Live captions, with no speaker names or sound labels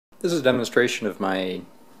This is a demonstration of my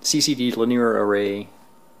CCD linear array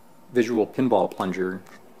visual pinball plunger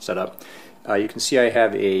setup. You can see I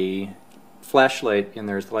have a flashlight in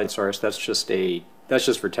there as the light source. That's just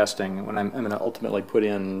for testing. When I'm going to ultimately put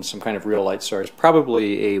in some kind of real light source,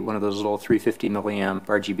 probably one of those little 350 milliamp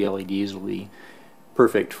RGB LEDs will be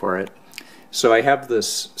perfect for it. So I have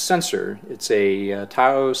this sensor. It's a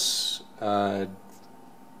TAOS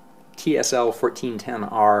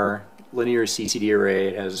TSL1410R linear CCD array.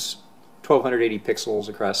 It has 1280 pixels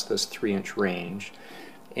across this 3-inch range,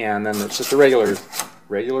 and then it's just a regular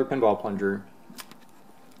pinball plunger.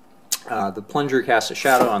 The plunger casts a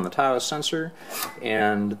shadow on the TAOS sensor,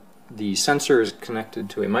 and the sensor is connected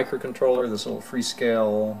to a microcontroller, this little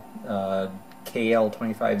Freescale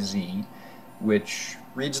KL25Z, which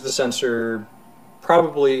reads the sensor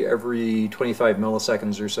probably every 25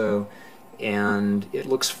 milliseconds or so, and it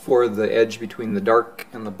looks for the edge between the dark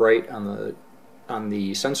and the bright on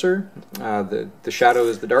the sensor. The shadow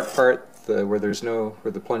is the dark part, where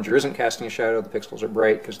the plunger isn't casting a shadow. The pixels are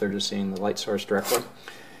bright because they're just seeing the light source directly,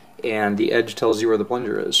 and the edge tells you where the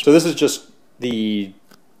plunger is. So this is just the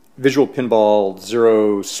visual pinball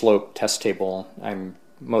zero slope test table. I'm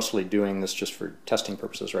mostly doing this just for testing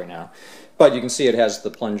purposes right now, but you can see it has the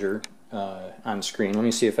plunger on screen. Let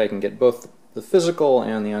me see if I can get both the physical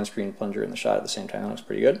and the on-screen plunger in the shot at the same time. That looks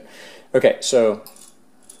pretty good. Okay, so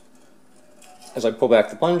as I pull back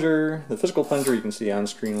the plunger, the physical plunger, you can see the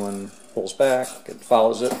on-screen one pulls back. It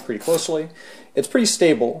follows it pretty closely. It's pretty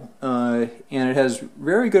stable, and it has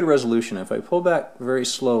very good resolution. If I pull back very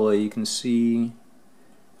slowly, you can see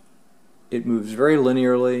it moves very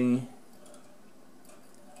linearly,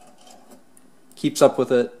 keeps up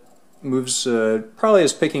with it, moves, probably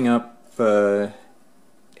is picking up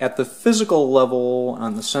at the physical level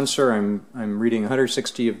on the sensor. I'm reading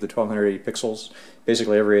 160 of the 1280 pixels,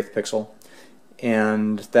 basically every 8th pixel,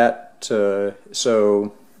 and that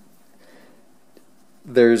so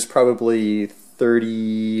there's probably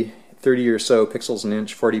 30 or so pixels an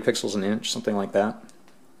inch, 40 pixels an inch, something like that.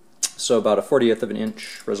 So about a 40th of an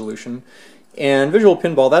inch resolution. And visual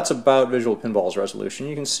pinball, that's about visual pinball's resolution.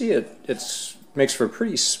 You can see it makes for a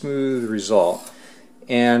pretty smooth result.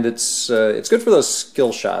 And it's good for those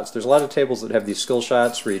skill shots. There's a lot of tables that have these skill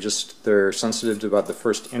shots where they're sensitive to about the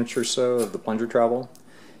first inch or so of the plunger travel.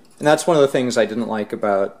 And that's one of the things I didn't like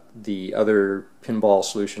about the other pinball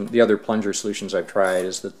solution, the other plunger solutions I've tried,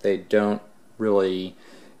 is that they don't really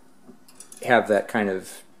have that kind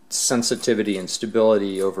of sensitivity and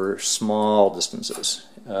stability over small distances,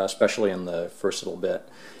 especially in the first little bit.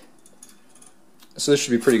 So this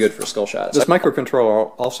should be pretty good for skill shots. This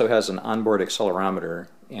microcontroller also has an onboard accelerometer,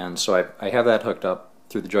 and so I have that hooked up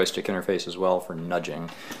through the joystick interface as well for nudging.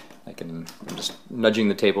 I'm just nudging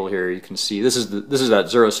the table here. You can see this is that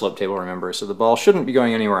zero slope table, remember, so the ball shouldn't be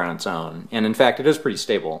going anywhere on its own, and in fact it is pretty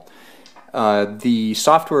stable. The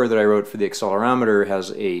software that I wrote for the accelerometer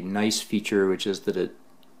has a nice feature, which is that it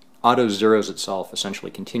auto-zeros itself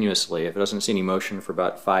essentially continuously. If it doesn't see any motion for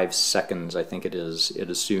about 5 seconds, I think it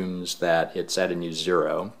assumes that it's at a new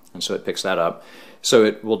zero, and so it picks that up. So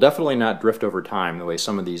it will definitely not drift over time the way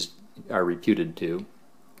some of these are reputed to.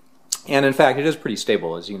 And in fact, it is pretty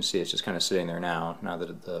stable. As you can see, it's just kind of sitting there now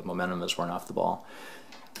that the momentum has worn off the ball.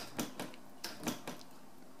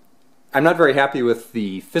 I'm not very happy with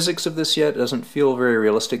the physics of this yet. It doesn't feel very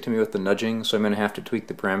realistic to me with the nudging, so I'm going to have to tweak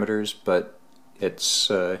the parameters, but it's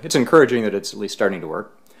encouraging that it's at least starting to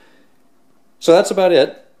work. So that's about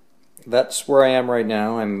it. That's where I am right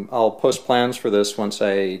now. I'll post plans for this once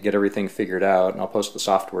I get everything figured out, and I'll post the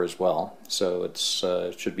software as well. So it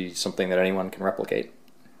should be something that anyone can replicate.